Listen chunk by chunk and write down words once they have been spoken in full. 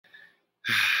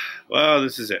Well,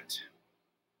 this is it.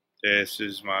 This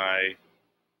is my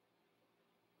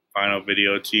final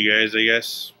video to you guys, I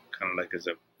guess. Kind of like as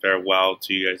a farewell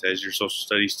to you guys as your social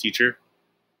studies teacher.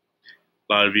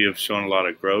 A lot of you have shown a lot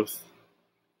of growth.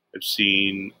 I've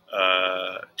seen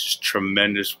just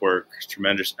tremendous work,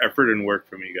 tremendous effort and work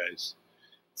from you guys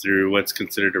through what's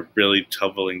considered a really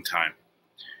troubling time.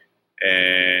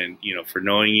 And, for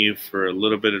knowing you for a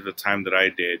little bit of the time that I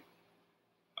did,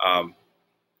 um,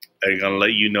 I'm going to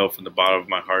let you know from the bottom of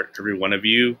my heart, every one of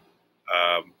you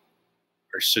um,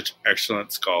 are such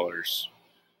excellent scholars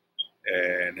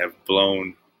and have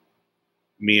blown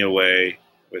me away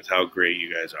with how great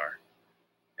you guys are.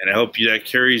 And I hope that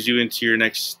carries you into your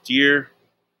next year.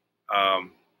 I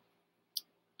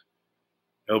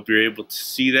hope you're able to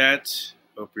see that.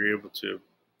 I hope you're able to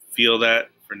feel that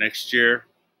for next year.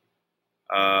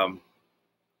 I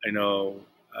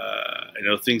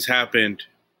know things happened,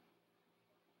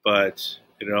 but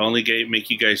it'll only make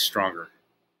you guys stronger.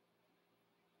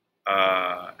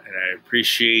 And I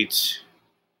appreciate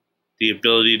the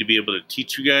ability to be able to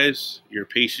teach you guys, your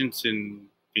patience in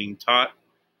being taught,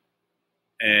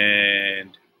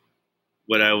 and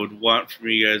what I would want from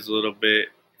you guys a little bit,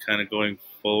 kind of going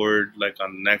forward, like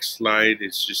on the next slide,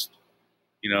 it's just,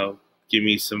 give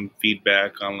me some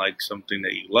feedback on like something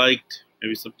that you liked,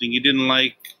 maybe something you didn't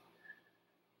like.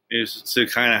 It's to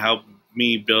kind of help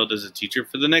me build as a teacher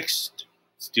for the next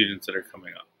students that are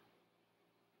coming up.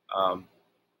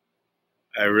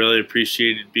 I really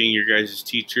appreciated being your guys'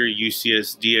 teacher.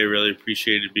 UCSD, I really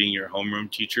appreciated being your homeroom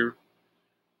teacher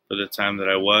for the time that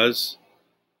I was.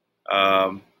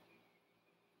 And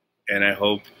I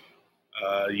hope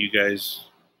you guys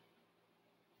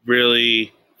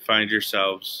really find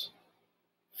yourselves,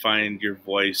 find your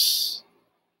voice,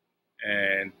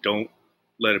 and don't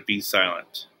let it be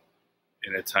silent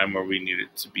in a time where we need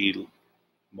it to be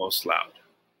most loud.